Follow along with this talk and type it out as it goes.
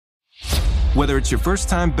Whether it's your first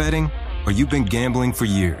time betting or you've been gambling for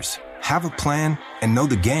years, have a plan and know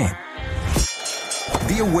the game.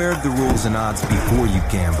 Be aware of the rules and odds before you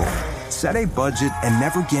gamble. Set a budget and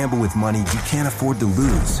never gamble with money you can't afford to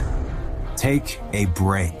lose. Take a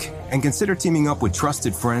break and consider teaming up with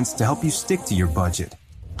trusted friends to help you stick to your budget.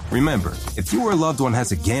 Remember, if you or a loved one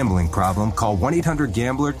has a gambling problem, call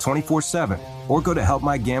 1-800-GAMBLER 24/7 or go to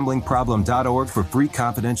helpmygamblingproblem.org for free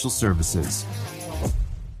confidential services.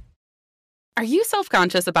 Are you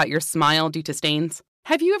self-conscious about your smile due to stains?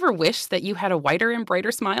 Have you ever wished that you had a whiter and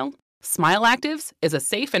brighter smile? Smile Actives is a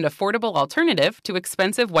safe and affordable alternative to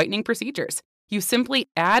expensive whitening procedures. You simply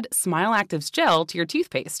add Smile Actives gel to your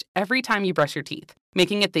toothpaste every time you brush your teeth,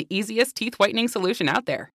 making it the easiest teeth whitening solution out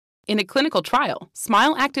there. In a clinical trial,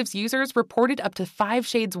 Smile Actives users reported up to 5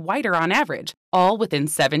 shades whiter on average, all within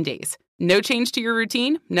 7 days. No change to your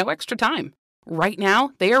routine, no extra time. Right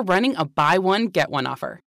now, they are running a buy one, get one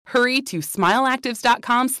offer. Hurry to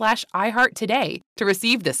smileactives.com/iHeart today to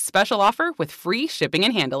receive this special offer with free shipping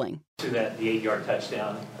and handling. To the 8-yard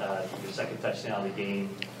touchdown, your second touchdown of the game.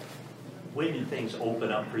 When did things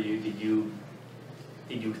open up for you? Did you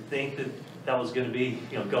think that was going to be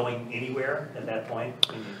going anywhere at that point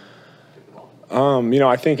when you took the ball?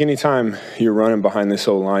 I think anytime you're running behind this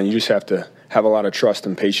whole line, you just have to have a lot of trust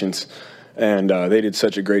and patience. And they did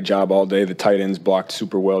such a great job all day. The tight ends blocked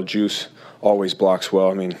super well. Juice always blocks well.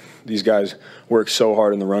 I mean, these guys work so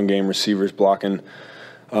hard in the run game, receivers blocking.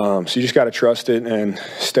 So you just got to trust it and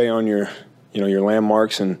stay on your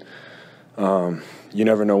landmarks, and you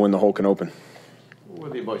never know when the hole can open. What were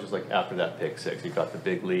the emotions like after that pick six? You got the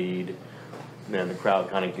big lead, and the crowd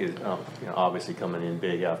kind of obviously coming in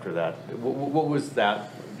big after that. What was that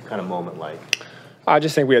kind of moment like? I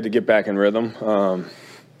just think we had to get back in rhythm.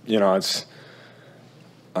 It's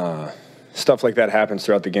stuff like that happens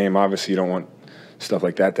throughout the game. Obviously, you don't want stuff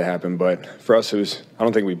like that to happen. But for us, I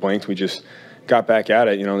don't think we blinked. We just got back at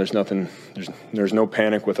it. There's no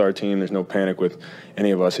panic with our team. There's no panic with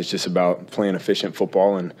any of us. It's just about playing efficient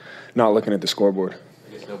football and not looking at the scoreboard.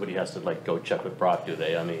 I guess nobody has to go check with Brock, do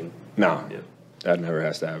they? I mean, no, that never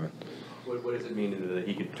has to happen. What does it mean that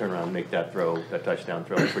he could turn around and make that touchdown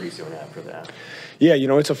throw pretty soon after that? Yeah,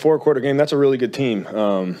 it's a 4-quarter game. That's a really good team.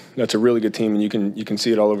 That's a really good team, and you can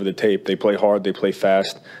see it all over the tape. They play hard. They play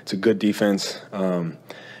fast. It's a good defense.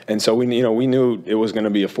 And so we knew it was going to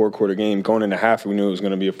be a 4-quarter game. Going into half, we knew it was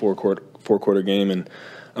going to be a four-quarter game, and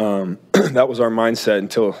that was our mindset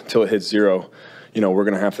until it hit zero. We're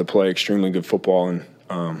going to have to play extremely good football, and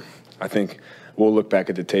I think we'll look back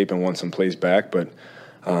at the tape and want some plays back, but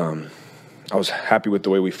I was happy with the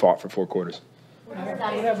way we fought for 4 quarters. What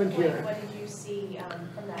happened here? What did you see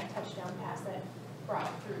from that touchdown pass that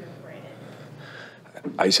brought through to Brandon?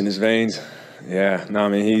 Ice in his veins. Yeah. No, I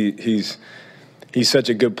mean, he's such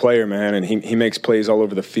a good player, man, and he makes plays all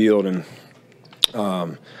over the field. And,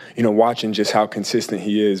 watching just how consistent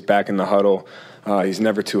he is back in the huddle. He's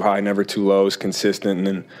never too high, never too low. He's consistent.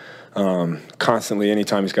 And then constantly,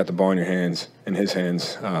 anytime he's got the ball in his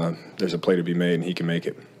hands, there's a play to be made, and he can make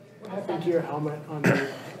it. What happened to your helmet on the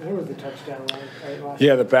touchdown line? Right,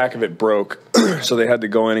 yeah, the back of it broke, so they had to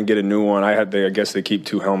go in and get a new one. I guess they keep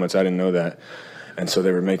 2 helmets. I didn't know that. And so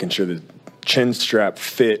they were making sure the chin strap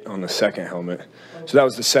fit on the second helmet. So that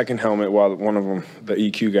was the second helmet while one of them, the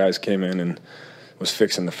EQ guys, came in and was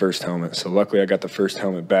fixing the first helmet. So luckily I got the first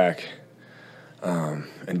helmet back,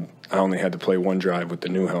 and I only had to play 1 drive with the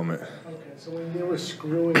new helmet. So when they were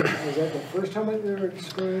screwing, was that the first helmet they were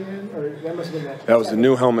screwing in, or that must have been that was the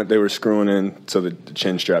new helmet they were screwing in so that the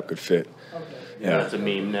chin strap could fit. Okay. Yeah, that's a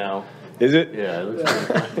meme now. Is it? Yeah, it looks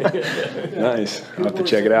good. Nice. I'll have to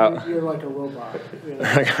check it out. You're like a robot.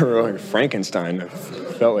 Like Frankenstein. It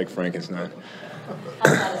felt like Frankenstein.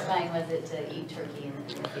 How satisfying was it to eat turkey in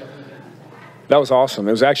the field? That was awesome.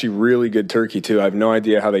 It was actually really good turkey, too. I have no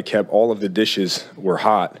idea how they kept all of the dishes were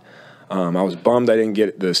hot. I was bummed I didn't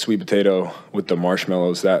get the sweet potato with the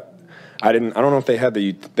marshmallows. I don't know if they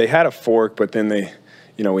had a fork, but then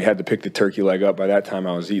we had to pick the turkey leg up. By that time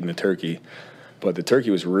I was eating the turkey. But the turkey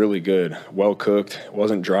was really good, well cooked,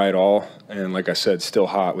 wasn't dry at all, and like I said, still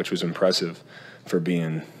hot, which was impressive for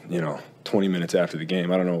being, 20 minutes after the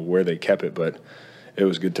game. I don't know where they kept it, but it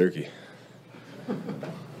was good turkey.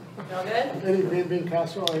 All good? Any bean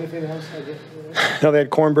casserole or anything else? No, they had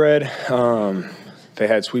cornbread. They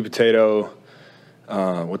had sweet potato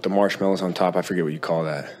with the marshmallows on top. I forget what you call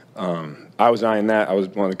that. I was eyeing that. I was,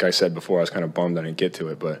 like I said before, I was kind of bummed I didn't get to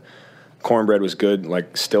it. But cornbread was good,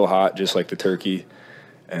 like still hot, just like the turkey.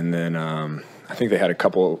 And then I think they had a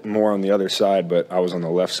couple more on the other side, but I was on the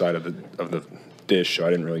left side of the dish, so I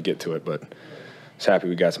didn't really get to it. But I was happy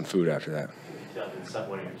we got some food after that. did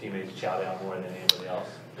one of your teammates chow down more than anybody else?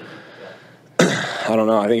 I don't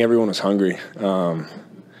know. I think everyone was hungry, and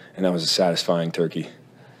that was a satisfying turkey.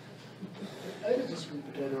 I think it's a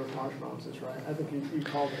sweet potato with marshmallows, that's right. I think you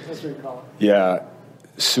called it. That's what you call it. Yeah,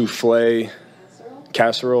 souffle,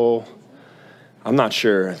 casserole. I'm not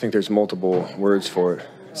sure. I think there's multiple words for it.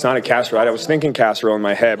 It's not a casserole. I was thinking casserole in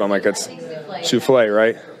my head, but I'm like, it's souffle,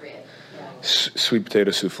 right? Sweet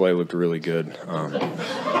potato souffle looked really good.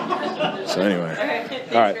 So anyway,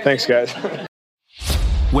 all right, thanks, guys.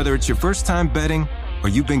 Whether it's your first time betting or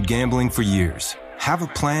you've been gambling for years, have a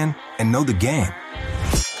plan and know the game.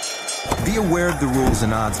 Be aware of the rules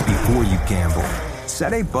and odds before you gamble.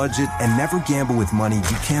 Set a budget and never gamble with money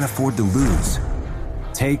you can't afford to lose.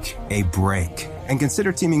 Take a break and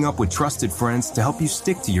consider teaming up with trusted friends to help you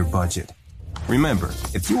stick to your budget. Remember,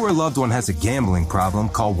 if you or a loved one has a gambling problem,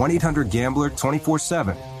 call 1-800-GAMBLER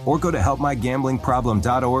 24/7 or go to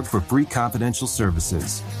helpmygamblingproblem.org for free confidential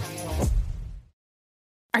services.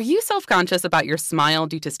 Are you self-conscious about your smile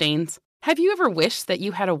due to stains? Have you ever wished that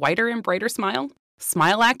you had a whiter and brighter smile?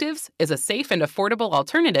 Smile Actives is a safe and affordable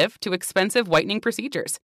alternative to expensive whitening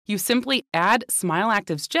procedures. You simply add Smile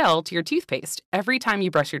Actives gel to your toothpaste every time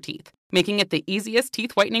you brush your teeth, making it the easiest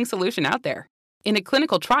teeth whitening solution out there. In a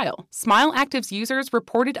clinical trial, Smile Actives users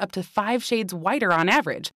reported up to 5 shades whiter on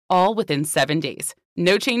average, all within 7 days.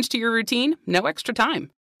 No change to your routine, no extra time.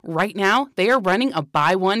 Right now, they are running a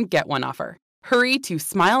buy one, get one offer. Hurry to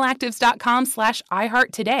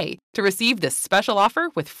smileactives.com/iHeart today to receive this special offer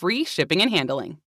with free shipping and handling.